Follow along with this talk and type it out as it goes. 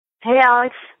Hey,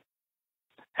 Alex.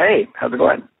 Hey, how's it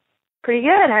going? Pretty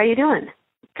good. How are you doing?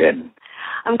 Good.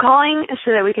 I'm calling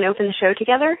so that we can open the show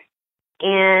together,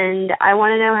 and I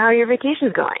want to know how your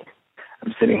vacation's going.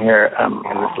 I'm sitting here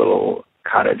in this little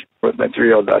cottage with my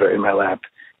 3-year-old daughter in my lap.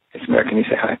 Hey, Samara, can you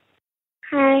say hi?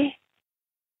 Hi.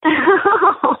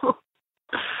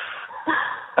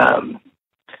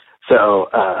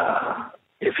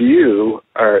 If you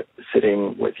are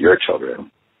sitting with your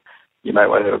children, you might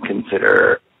want to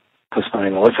consider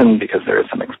postponing the listen because there is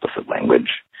some explicit language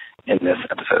in this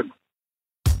episode.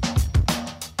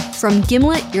 From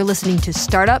Gimlet, you're listening to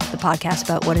Startup, the podcast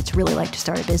about what it's really like to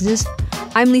start a business.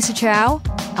 I'm Lisa Chow.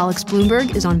 Alex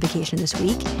Bloomberg is on vacation this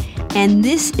week. And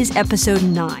this is episode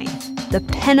 9, the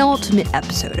penultimate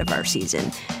episode of our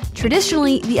season.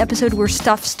 Traditionally, the episode where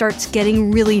stuff starts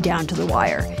getting really down to the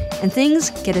wire and things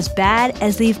get as bad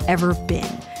as they've ever been.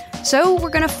 So we're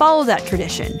going to follow that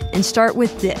tradition and start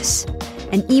with this,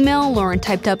 an email Lauren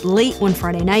typed up late one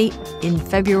Friday night in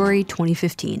February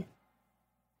 2015.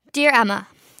 Dear Emma,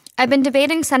 I've been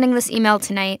debating sending this email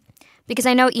tonight because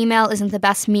I know email isn't the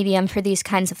best medium for these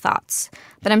kinds of thoughts,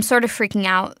 but I'm sort of freaking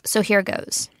out, so here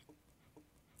goes.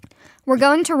 We're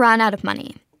going to run out of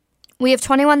money. We have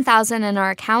 $21,000 in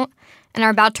our account and are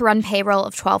about to run payroll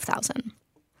of $12,000.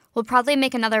 We'll probably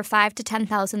make another $5,000 to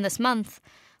 $10,000 this month,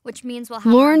 which means we'll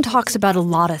have... Lauren talks about a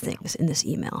lot of things in this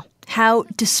email. How,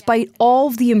 despite all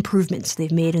of the improvements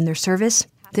they've made in their service,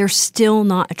 they're still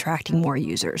not attracting more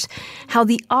users. How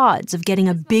the odds of getting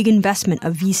a big investment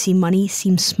of VC money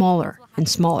seem smaller and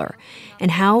smaller.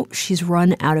 And how she's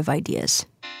run out of ideas.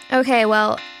 Okay,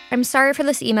 well, I'm sorry for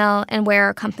this email and where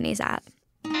our company's at.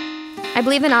 I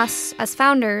believe in us as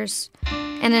founders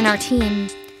and in our team,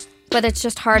 but it's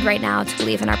just hard right now to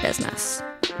believe in our business.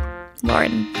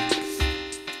 Lauren.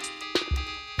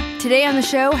 Today on the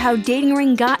show, how Dating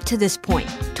Ring got to this point,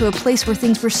 to a place where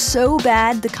things were so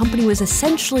bad the company was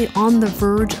essentially on the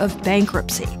verge of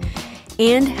bankruptcy,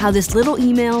 and how this little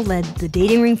email led the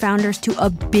Dating Ring founders to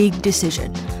a big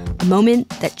decision, a moment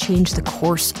that changed the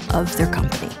course of their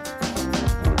company.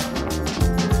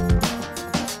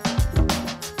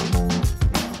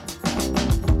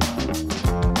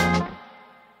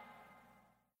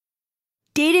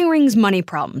 Dating Ring's money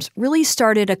problems really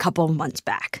started a couple of months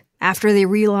back, after they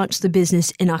relaunched the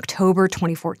business in October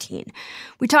 2014.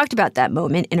 We talked about that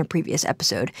moment in a previous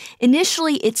episode.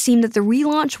 Initially, it seemed that the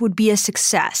relaunch would be a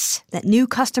success, that new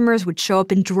customers would show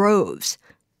up in droves.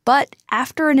 But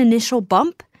after an initial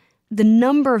bump, the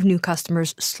number of new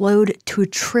customers slowed to a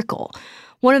trickle.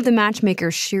 One of the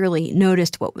matchmakers, Shirley,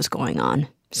 noticed what was going on,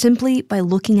 simply by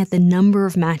looking at the number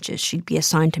of matches she'd be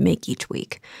assigned to make each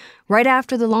week. Right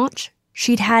after the launch,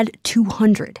 she'd had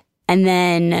 200. And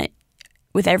then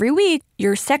with every week,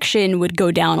 your section would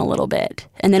go down a little bit,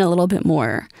 and then a little bit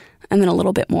more, and then a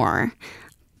little bit more.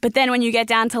 But then when you get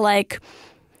down to like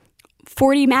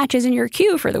 40 matches in your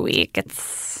queue for the week,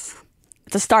 it's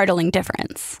a startling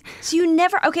difference. So you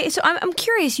never, okay, so I'm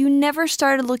curious, you never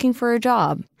started looking for a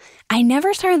job? I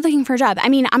never started looking for a job. I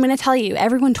mean, I'm going to tell you,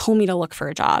 everyone told me to look for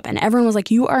a job, and everyone was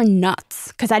like, you are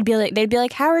nuts. Because they'd be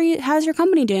like, how's your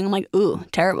company doing? I'm like, ooh,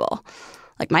 terrible.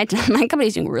 Like, my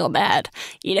company's doing real bad,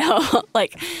 you know?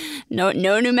 Like, no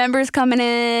new members coming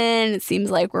in. It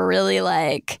seems like we're really,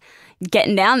 like,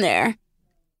 getting down there.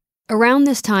 Around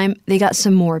this time, they got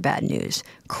some more bad news.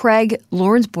 Craig,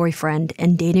 Lauren's boyfriend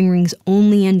and Dating Ring's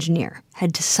only engineer,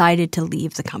 had decided to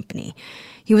leave the company.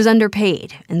 He was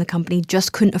underpaid, and the company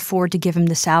just couldn't afford to give him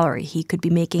the salary he could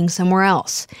be making somewhere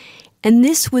else. And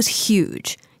this was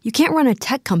huge. You can't run a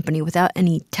tech company without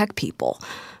any tech people.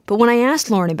 But when I asked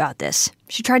Lauren about this,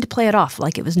 she tried to play it off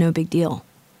like it was no big deal.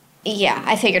 Yeah,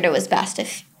 I figured it was best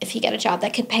if he got a job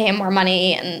that could pay him more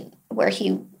money and where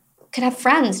he could have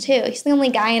friends, too. He's the only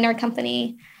guy in our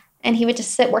company, and he would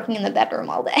just sit working in the bedroom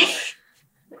all day.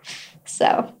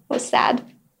 So it was sad.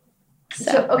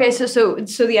 So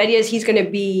the idea is he's going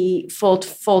to be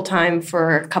full-time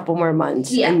for a couple more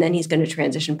months, and then he's going to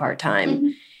transition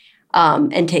part-time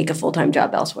and take a full-time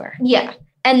job elsewhere. Yeah,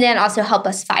 and then also help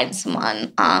us find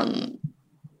someone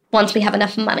once we have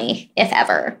enough money, if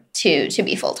ever, to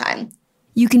be full-time.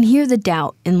 You can hear the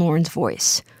doubt in Lauren's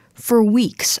voice. For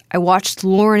weeks, I watched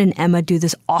Lauren and Emma do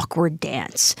this awkward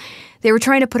dance. They were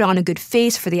trying to put on a good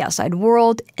face for the outside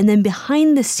world, and then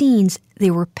behind the scenes, they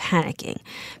were panicking,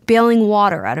 bailing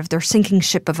water out of their sinking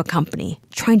ship of a company,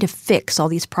 trying to fix all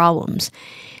these problems.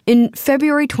 In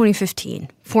February 2015,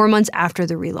 4 months after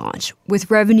the relaunch, with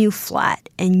revenue flat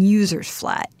and users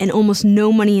flat and almost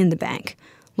no money in the bank,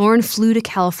 Lauren flew to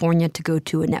California to go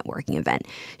to a networking event.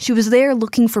 She was there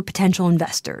looking for potential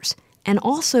investors and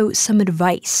also some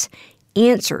advice.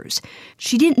 answers.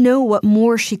 She didn't know what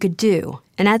more she could do.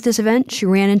 And at this event, she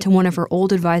ran into one of her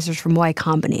old advisors from Y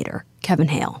Combinator, Kevin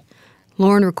Hale.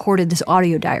 Lauren recorded this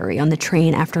audio diary on the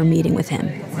train after a meeting with him.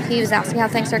 He was asking how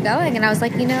things are going, and I was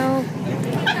like,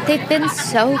 they've been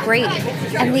so great,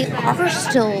 and they are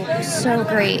still so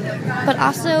great, but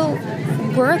also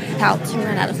we're about to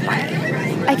run out of money.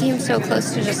 I came so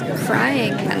close to just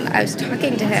crying when I was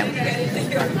talking to him.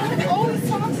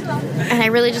 And I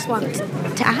really just wanted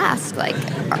to ask,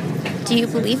 do you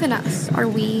believe in us?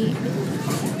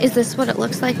 Is this what it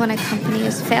looks like when a company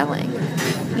is failing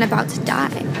and about to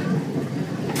die?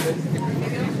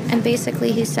 And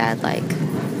basically he said,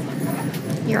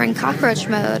 you're in cockroach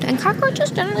mode. And cockroach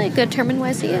is generally a good term in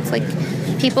YC. It's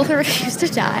people who refuse to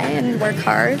die and work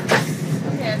hard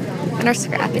and are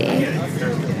scrappy.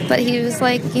 But he was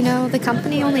the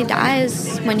company only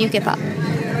dies when you give up.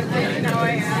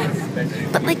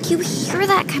 But you hear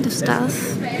that kind of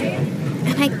stuff,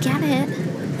 and I get it.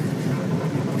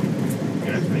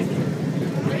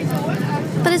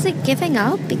 But is it giving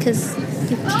up because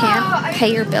you can't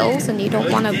pay your bills and you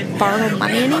don't want to borrow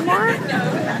money anymore?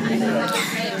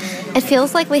 It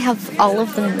feels like we have all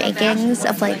of the makings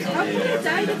of a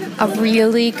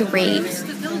really great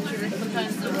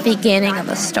beginning of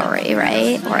a story,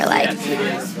 right? Or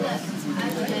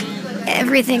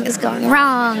everything is going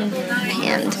wrong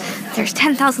and there's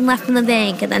 10,000 left in the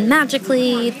bank and then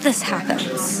magically this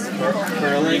happens.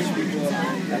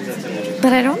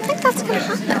 But I don't think that's going to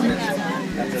happen.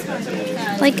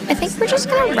 I think we're just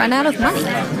going to run out of money.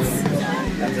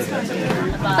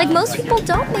 Most people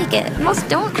don't make it. Most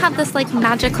don't have this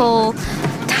magical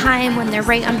time when they're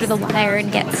right under the wire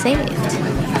and get saved.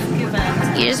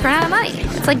 You just run out of money.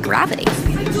 It's like gravity.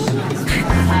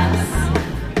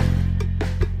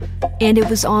 And it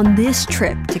was on this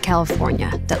trip to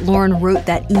California that Lauren wrote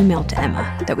that email to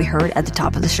Emma that we heard at the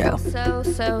top of the show.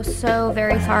 So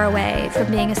very far away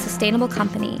from being a sustainable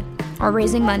company or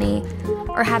raising money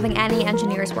or having any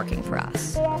engineers working for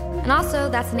us. And also,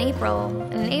 that's in April.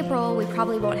 And in April, we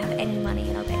probably won't have any money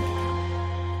in our bank account.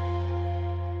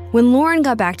 When Lauren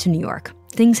got back to New York,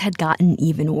 things had gotten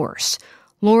even worse.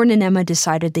 Lauren and Emma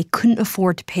decided they couldn't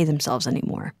afford to pay themselves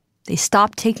anymore. They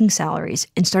stopped taking salaries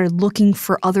and started looking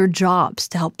for other jobs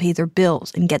to help pay their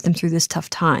bills and get them through this tough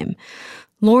time.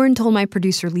 Lauren told my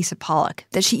producer, Lisa Pollack,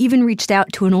 that she even reached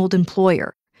out to an old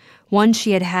employer, one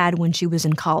she had had when she was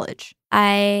in college.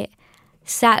 I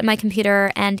sat at my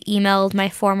computer and emailed my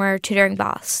former tutoring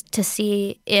boss to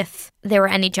see if there were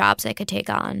any jobs I could take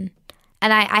on.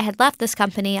 And I had left this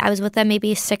company. I was with them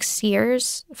maybe 5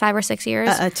 or 6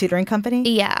 years. A tutoring company?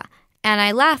 Yeah. And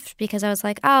I left because I was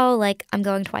like, I'm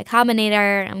going to Y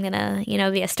Combinator. I'm going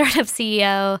to, be a startup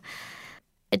CEO.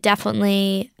 It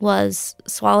definitely was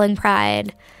swallowing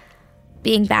pride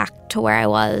being back to where I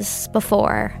was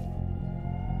before.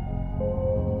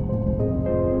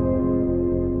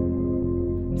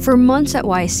 For months at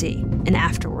YC and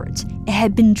afterwards, it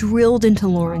had been drilled into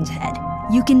Lauren's head.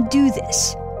 You can do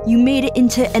this. You made it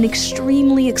into an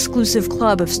extremely exclusive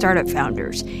club of startup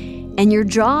founders. And your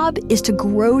job is to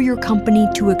grow your company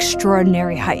to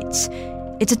extraordinary heights.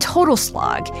 It's a total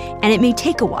slog, and it may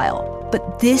take a while,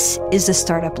 but this is the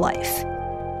startup life.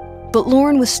 But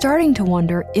Lauren was starting to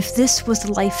wonder if this was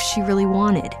the life she really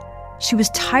wanted. She was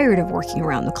tired of working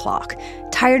around the clock,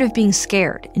 tired of being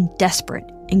scared and desperate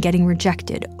and getting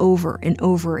rejected over and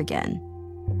over again.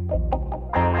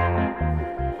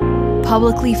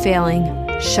 Publicly failing,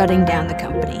 shutting down the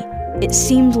company. It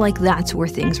seemed like that's where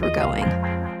things were going.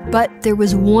 But there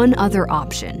was one other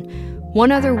option, one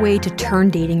other way to turn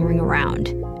Dating Ring around.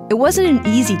 It wasn't an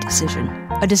easy decision,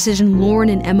 a decision Lauren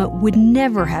and Emma would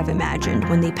never have imagined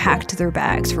when they packed their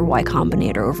bags for Y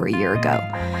Combinator over a year ago.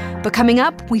 But coming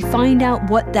up, we find out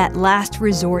what that last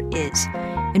resort is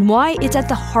and why it's at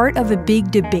the heart of a big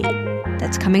debate.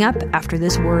 That's coming up after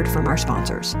this word from our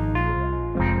sponsors.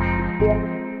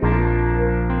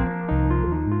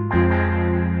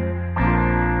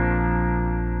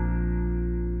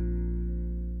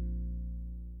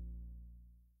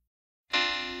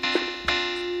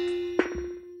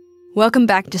 Welcome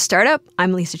back to Startup.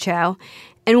 I'm Lisa Chow.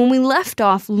 And when we left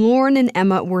off, Lauren and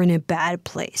Emma were in a bad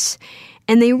place.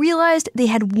 And they realized they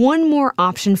had one more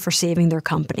option for saving their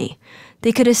company.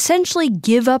 They could essentially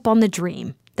give up on the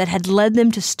dream that had led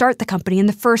them to start the company in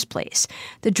the first place,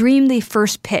 the dream they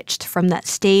first pitched from that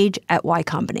stage at Y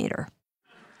Combinator.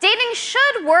 Dating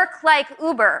should work like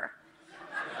Uber.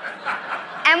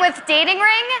 And with Dating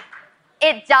Ring,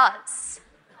 it does.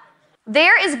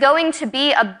 There is going to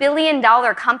be a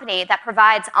billion-dollar company that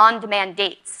provides on-demand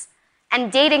dates.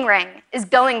 And Dating Ring is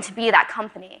going to be that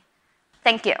company.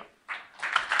 Thank you.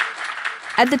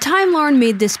 At the time Lauren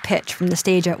made this pitch from the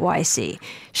stage at YC,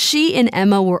 she and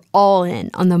Emma were all in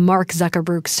on the Mark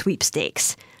Zuckerberg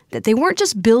sweepstakes, that they weren't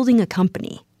just building a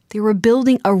company, they were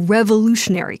building a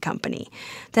revolutionary company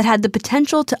that had the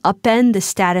potential to upend the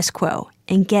status quo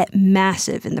and get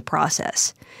massive in the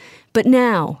process. But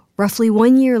now, roughly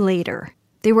 1 year later,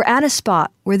 they were at a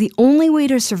spot where the only way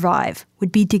to survive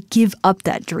would be to give up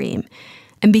that dream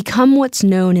and become what's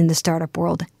known in the startup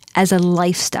world as a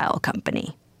lifestyle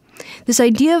company. This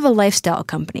idea of a lifestyle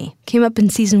company came up in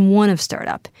season 1 of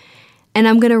Startup, and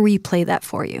I'm going to replay that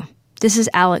for you. This is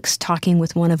Alex talking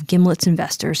with one of Gimlet's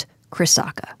investors, Chris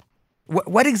Sacca.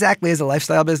 What exactly is a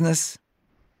lifestyle business?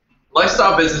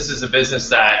 Lifestyle business is a business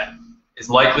that is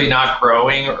likely not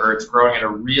growing, or it's growing at a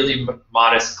really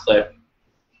modest clip,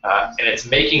 and it's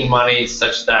making money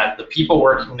such that the people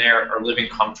working there are living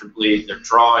comfortably, they're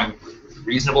drawing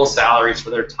reasonable salaries for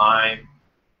their time,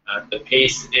 the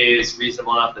pace is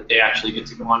reasonable enough that they actually get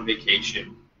to go on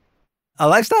vacation. A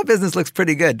lifestyle business looks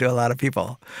pretty good to a lot of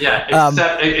people. Yeah,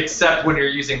 except when you're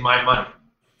using my money.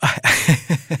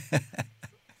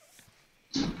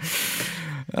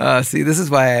 See, this is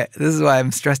why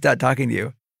I'm stressed out talking to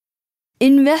you.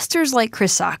 Investors like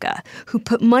Chris Sacca, who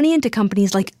put money into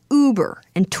companies like Uber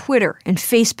and Twitter and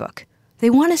Facebook, they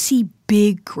want to see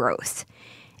big growth.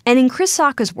 And in Chris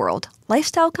Sacca's world,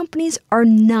 lifestyle companies are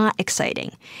not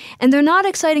exciting. And they're not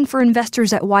exciting for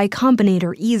investors at Y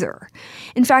Combinator either.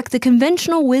 In fact, the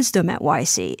conventional wisdom at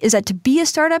YC is that to be a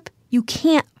startup, you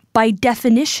can't, by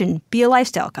definition, be a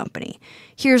lifestyle company.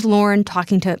 Here's Lauren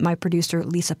talking to my producer,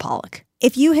 Lisa Pollock.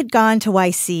 If you had gone to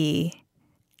YC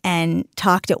and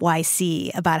talked at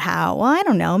YC about how, well, I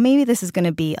don't know, maybe this is going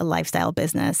to be a lifestyle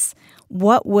business,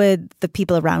 what would the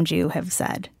people around you have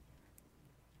said?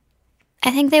 I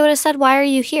think they would have said, why are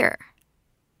you here?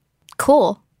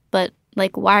 Cool, but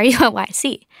why are you at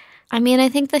YC? I mean, I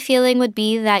think the feeling would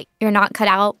be that you're not cut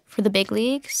out for the big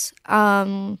leagues. I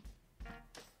don't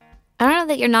know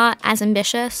that you're not as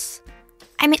ambitious.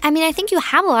 I mean, I think you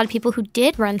have a lot of people who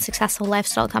did run successful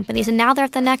lifestyle companies, and now they're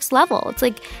at the next level. It's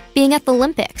like being at the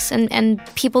Olympics and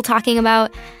people talking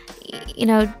about,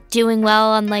 doing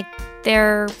well on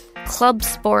their club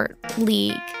sport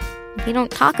league. You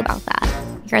don't talk about that.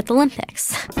 You're at the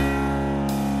Olympics.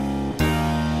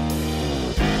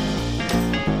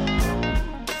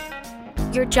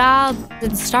 Your job in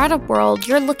the startup world,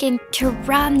 you're looking to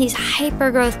run these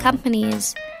hyper-growth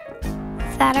companies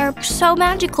that are so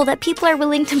magical that people are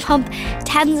willing to pump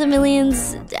tens of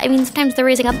millions. I mean, sometimes they're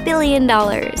raising $1 billion.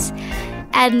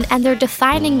 And they're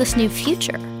defining this new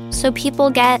future. So people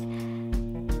get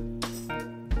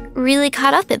really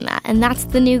caught up in that. And that's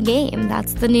the new game.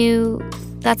 That's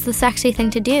the sexy thing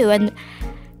to do. And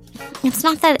it's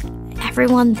not that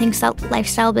everyone thinks that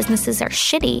lifestyle businesses are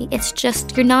shitty. It's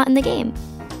just you're not in the game.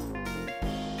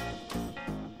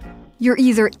 You're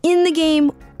either in the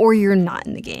game or you're not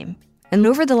in the game. And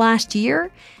over the last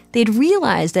year, they'd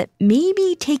realized that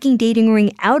maybe taking Dating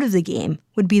Ring out of the game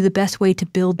would be the best way to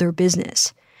build their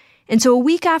business. And so a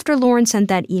week after Lauren sent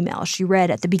that email she read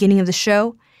at the beginning of the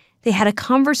show, they had a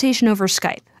conversation over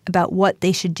Skype about what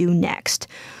they should do next.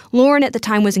 Lauren at the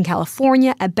time was in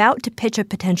California, about to pitch a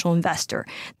potential investor.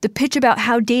 The pitch about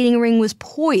how Dating Ring was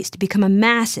poised to become a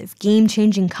massive,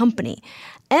 game-changing company.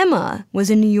 Emma was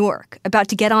in New York, about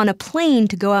to get on a plane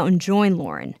to go out and join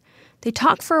Lauren. They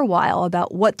talked for a while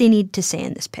about what they needed to say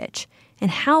in this pitch and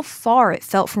how far it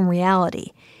felt from reality.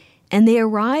 And they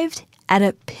arrived at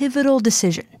a pivotal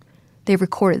decision. They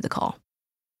recorded the call.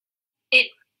 It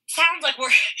sounds like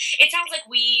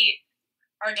we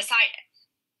are deciding.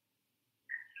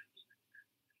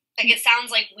 It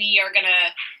sounds like we are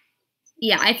gonna.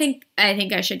 Yeah, I think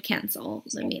I should cancel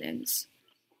the meetings.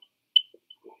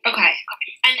 Okay,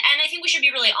 and I think we should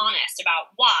be really honest about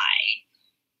why.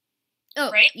 Oh,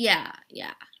 right? Yeah.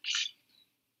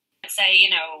 Say,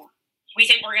 we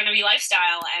think we're going to be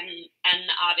lifestyle, and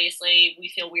obviously we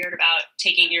feel weird about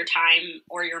taking your time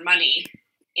or your money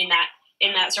in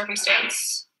that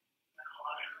circumstance.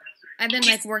 I've been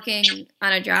working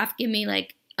on a draft. Give me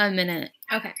a minute.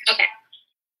 Okay.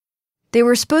 They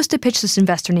were supposed to pitch this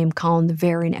investor named Colin the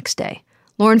very next day.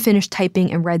 Lauren finished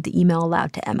typing and read the email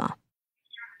aloud to Emma.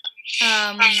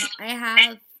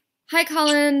 Hi,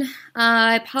 Colin.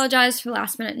 I apologize for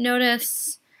last-minute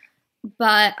notice,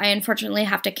 but I unfortunately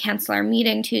have to cancel our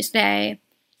meeting Tuesday.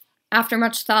 After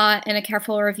much thought and a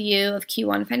careful review of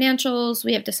Q1 financials,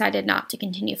 we have decided not to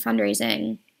continue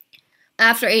fundraising.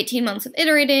 After 18 months of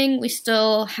iterating, we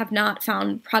still have not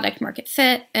found product-market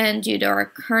fit, and due to our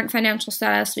current financial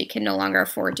status, we can no longer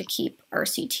afford to keep our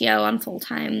CTO on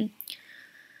full-time.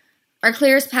 Our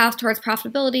clearest path towards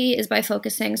profitability is by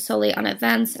focusing solely on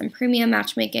events and premium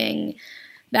matchmaking.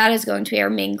 That is going to be our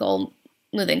main goal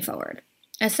moving forward.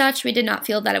 As such, we did not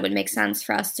feel that it would make sense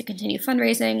for us to continue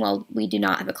fundraising while we do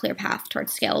not have a clear path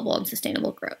towards scalable and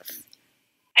sustainable growth.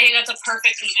 I think that's a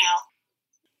perfect email.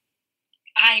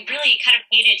 I really kind of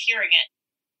hated hearing it.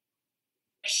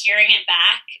 Hearing it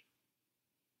back,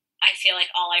 I feel like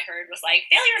all I heard was like,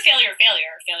 failure, failure,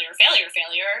 failure, failure, failure,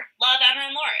 failure. Love Emma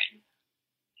and Lauren.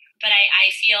 But I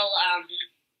feel,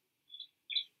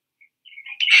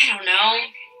 I don't know.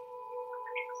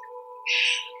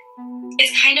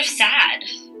 It's kind of sad.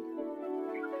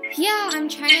 Yeah, I'm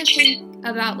trying to think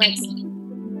about, like,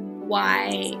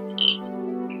 why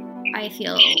I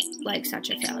feel like such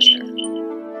a failure.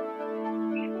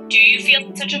 Do you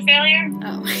feel such a failure?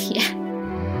 Oh, yeah.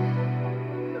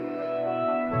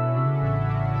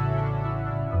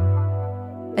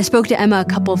 I spoke to Emma a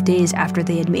couple of days after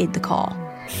they had made the call.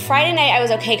 Friday night, I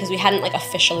was okay because we hadn't, like,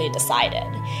 officially decided.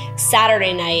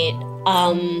 Saturday night,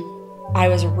 I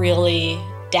was really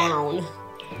down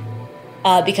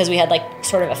because we had, like,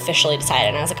 sort of officially decided.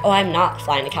 And I was like, oh, I'm not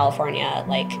flying to California.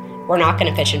 Like, we're not going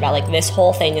to pitch about, like, this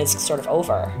whole thing is sort of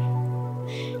over.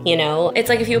 You know, it's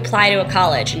like if you apply to a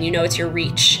college and you know it's your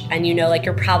reach and you know, like,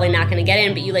 you're probably not going to get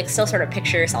in, but you, like, still sort of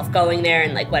picture yourself going there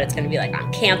and, like, what it's going to be like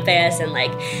on campus and,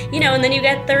 like, you know, and then you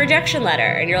get the rejection letter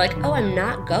and you're like, oh, I'm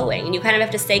not going. And you kind of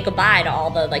have to say goodbye to all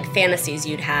the, like, fantasies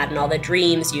you'd had and all the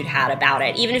dreams you'd had about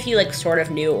it. Even if you, like, sort of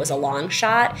knew it was a long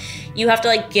shot, you have to,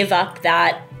 like, give up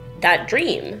that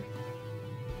dream.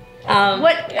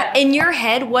 In your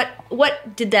head,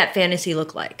 what did that fantasy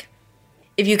look like?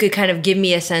 If you could kind of give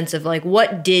me a sense of, like,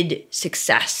 what did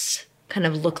success kind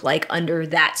of look like under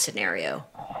that scenario?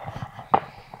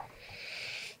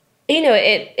 You know,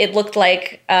 it looked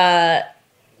like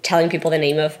telling people the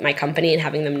name of my company and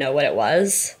having them know what it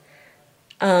was.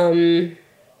 Having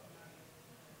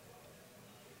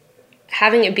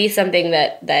it be something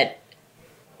that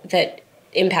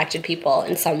impacted people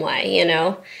in some way, you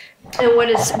know? And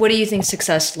what do you think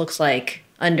success looks like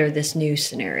under this new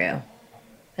scenario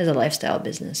as a lifestyle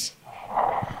business?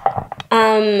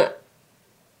 Well,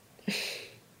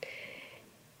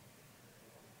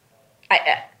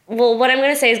 what I'm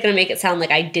going to say is going to make it sound like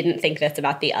I didn't think this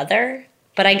about the other,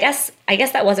 but I guess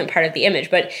that wasn't part of the image.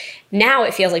 But now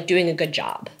it feels like doing a good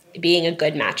job, being a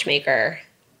good matchmaker,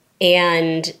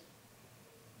 and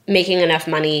making enough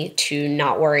money to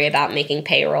not worry about making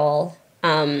payroll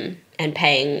and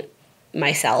paying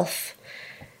myself.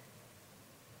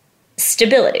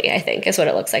 Stability, I think, is what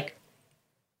it looks like.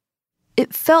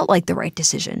 It felt like the right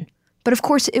decision. But of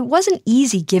course, it wasn't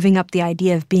easy giving up the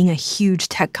idea of being a huge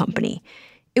tech company.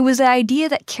 It was the idea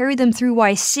that carried them through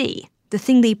YC, the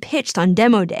thing they pitched on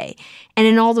demo day and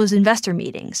in all those investor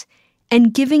meetings.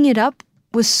 And giving it up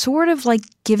was sort of like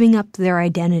giving up their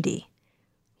identity.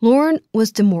 Lauren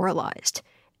was demoralized.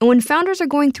 And when founders are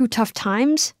going through tough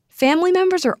times, family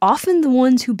members are often the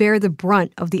ones who bear the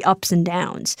brunt of the ups and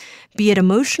downs, be it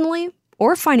emotionally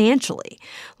or financially.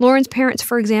 Lauren's parents,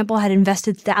 for example, had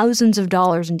invested thousands of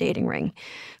dollars in Dating Ring.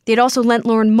 They'd also lent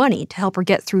Lauren money to help her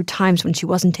get through times when she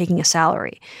wasn't taking a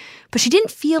salary. But she didn't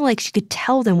feel like she could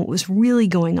tell them what was really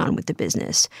going on with the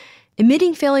business.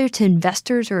 Admitting failure to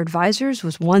investors or advisors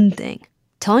was one thing.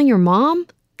 Telling your mom,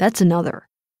 that's another.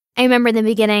 I remember in the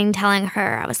beginning telling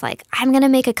her, I was like, I'm going to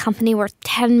make a company worth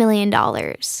 $10 million.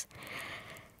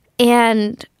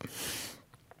 And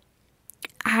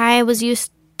I was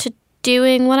used to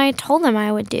doing what I told them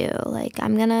I would do. Like,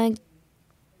 I'm going to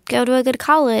go to a good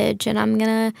college and I'm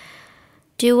going to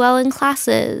do well in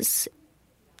classes.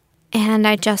 And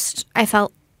I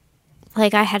felt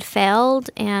like I had failed,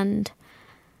 and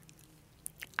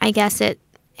I guess it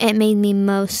made me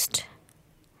most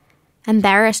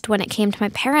embarrassed when it came to my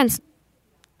parents.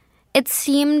 It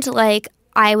seemed like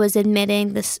I was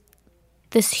admitting this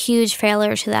huge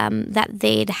failure to them that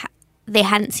they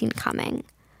hadn't seen coming.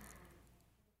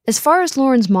 As far as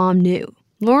Lauren's mom knew,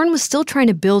 Lauren was still trying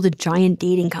to build a giant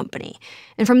dating company.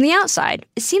 And from the outside,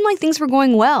 it seemed like things were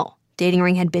going well. Dating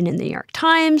Ring had been in the New York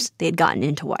Times, they had gotten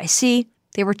into YC,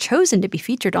 they were chosen to be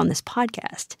featured on this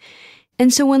podcast.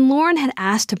 And so when Lauren had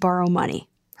asked to borrow money,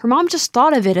 her mom just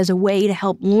thought of it as a way to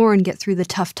help Lauren get through the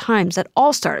tough times that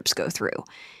all startups go through.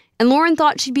 And Lauren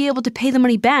thought she'd be able to pay the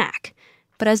money back.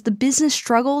 But as the business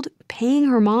struggled, paying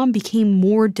her mom became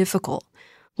more difficult.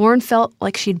 Lauren felt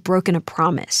like she'd broken a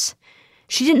promise.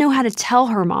 She didn't know how to tell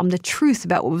her mom the truth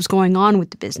about what was going on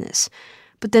with the business.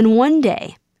 But then one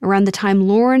day, around the time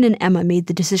Lauren and Emma made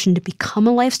the decision to become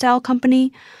a lifestyle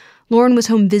company, Lauren was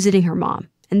home visiting her mom,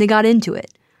 and they got into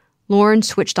it. Lauren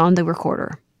switched on the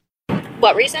recorder.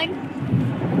 What were you saying?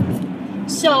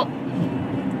 So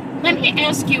Let me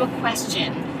ask you a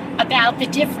question about the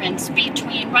difference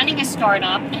between running a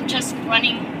startup and just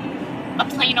running a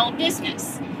plain old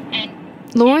business. And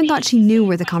Lauren thought she knew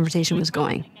where the conversation was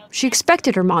going. She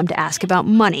expected her mom to ask about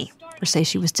money, or say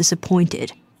she was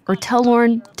disappointed, or tell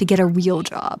Lauren to get a real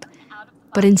job.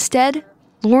 But instead,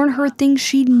 Lauren heard things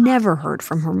she'd never heard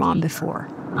from her mom before.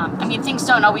 Things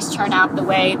don't always turn out the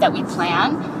way that we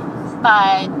plan,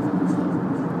 but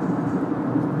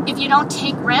if you don't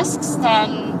take risks,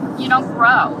 then you don't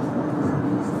grow.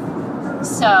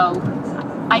 So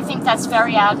I think that's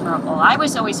very admirable. I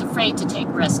was always afraid to take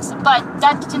risks, but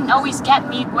that didn't always get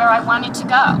me where I wanted to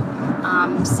go.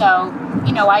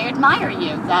 I admire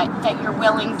you that you're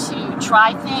willing to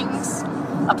try things,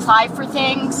 apply for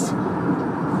things.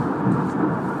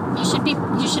 You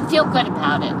should feel good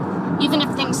about it. Even if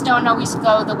things don't always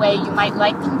go the way you might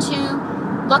like them to,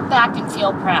 look back and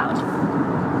feel proud.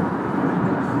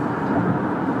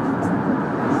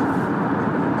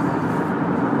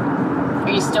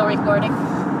 Are you still recording?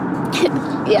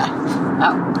 Yeah.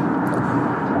 Oh.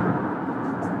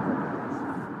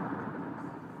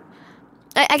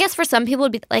 I guess for some people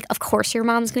it'd be like, of course your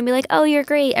mom's going to be like, oh, you're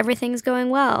great, everything's going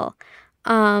well.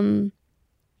 But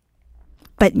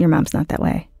your mom's not that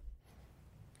way.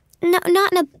 No,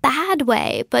 not in a bad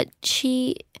way, but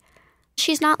she's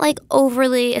not like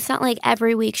overly, it's not like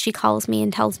every week she calls me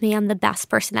and tells me I'm the best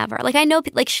person ever. Like I know,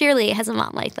 like Shirley has a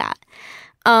mom like that.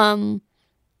 My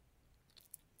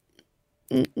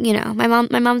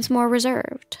mom's more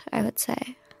reserved, I would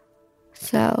say.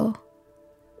 So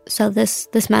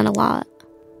this meant a lot.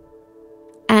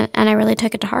 And I really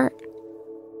took it to heart.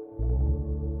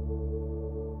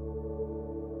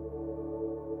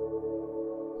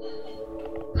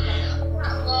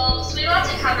 Well, so we have a lot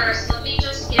to cover, so let me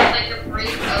just give a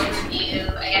brief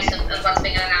overview, I guess, of what's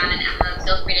been going on, and Emma,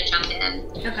 feel free to jump in.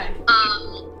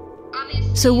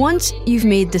 Okay. So once you've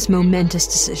made this momentous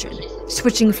decision,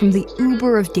 switching from the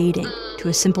Uber of dating to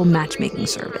a simple matchmaking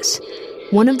service,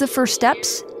 one of the first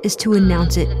steps is to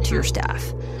announce it to your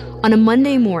staff. On a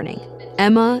Monday morning,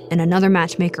 Emma and another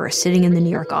matchmaker are sitting in the New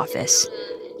York office.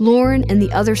 Lauren and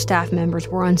the other staff members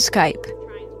were on Skype.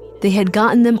 They had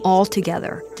gotten them all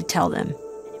together to tell them,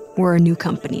 we're a new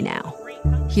company now.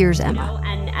 Here's Emma.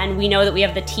 And we know that we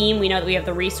have the team, we know that we have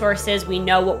the resources, we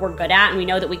know what we're good at, and we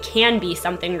know that we can be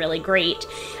something really great.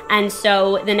 And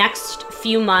so the next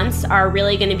few months are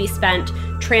really going to be spent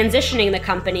transitioning the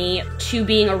company to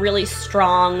being a really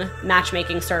strong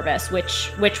matchmaking service,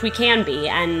 which we can be,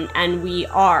 and we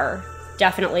are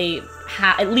definitely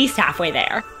at least halfway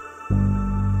there.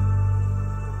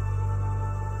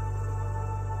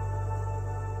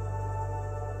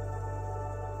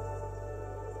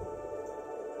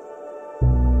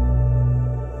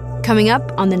 Coming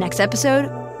up on the next episode,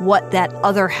 what that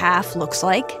other half looks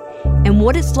like and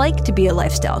what it's like to be a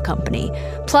lifestyle company.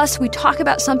 Plus, we talk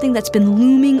about something that's been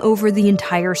looming over the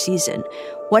entire season.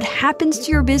 What happens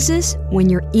to your business when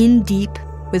you're in deep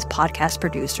with podcast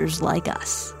producers like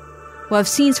us? We'll have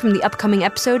scenes from the upcoming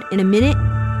episode in a minute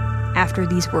after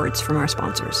these words from our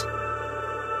sponsors.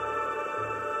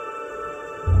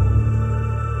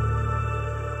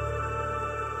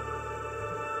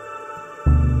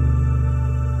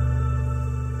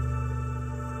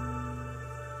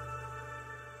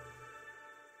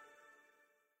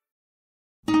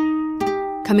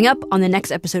 Coming up on the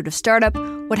next episode of Startup,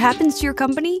 what happens to your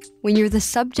company when you're the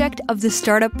subject of the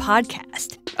Startup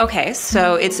podcast? Okay,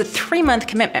 so it's a 3-month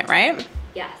commitment, right?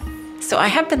 Yes. So I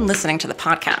have been listening to the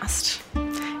podcast.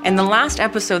 In the last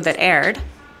episode that aired,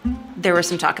 there was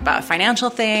some talk about financial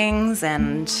things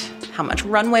and how much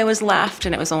runway was left,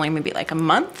 and it was only maybe like a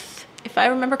month, if I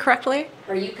remember correctly.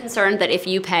 Are you concerned that if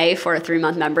you pay for a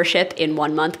 3-month membership, in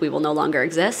 1 month we will no longer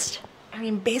exist? I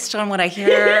mean, based on what I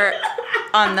hear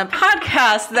on the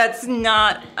podcast, that's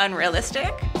not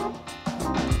unrealistic.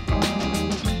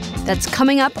 That's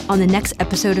coming up on the next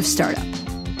episode of Startup.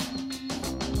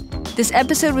 This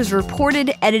episode was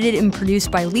reported, edited, and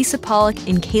produced by Lisa Pollack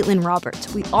and Caitlin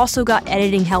Roberts. We also got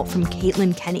editing help from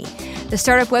Caitlin Kenny. The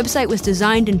Startup website was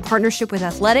designed in partnership with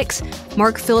Athletics.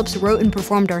 Mark Phillips wrote and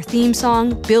performed our theme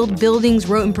song. Build Buildings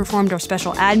wrote and performed our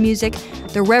special ad music.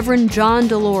 The Reverend John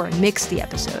Delore mixed the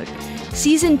episode.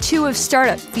 Season 2 of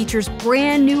Startup features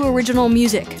brand new original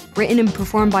music, written and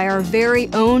performed by our very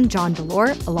own John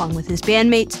Delore, along with his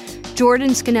bandmates,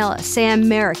 Jordan Scannella, Sam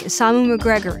Merrick, Isamu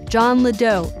McGregor, John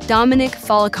Ledoux, Dominic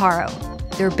Falicaro.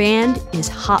 Their band is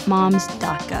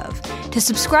hotmoms.gov. To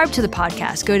subscribe to the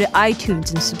podcast, go to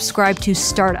iTunes and subscribe to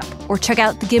Startup, or check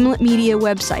out the Gimlet Media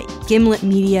website,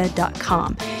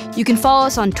 gimletmedia.com. You can follow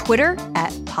us on Twitter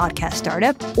at Podcast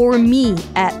Startup, or me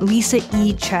at Lisa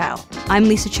E. Chow. I'm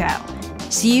Lisa Chow.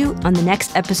 See you on the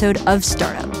next episode of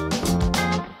Startup.